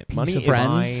permanent. Peace Money of is friends.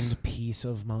 mind, peace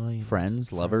of mind.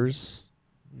 Friends, lovers.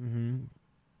 Mm-hmm.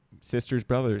 sisters,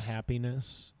 brothers.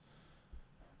 Happiness.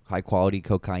 High quality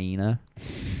cocaine.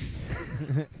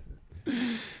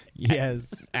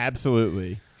 Yes.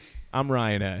 Absolutely. I'm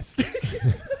Ryan S.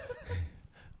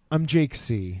 I'm Jake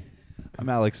C. I'm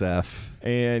Alex F.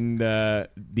 And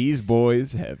these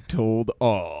boys have told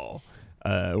all.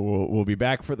 We'll be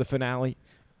back for the finale,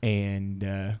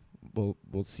 and we'll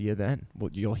see you then.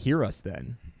 You'll hear us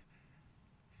then.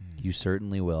 You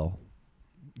certainly will.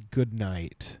 Good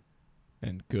night.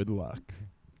 And good luck.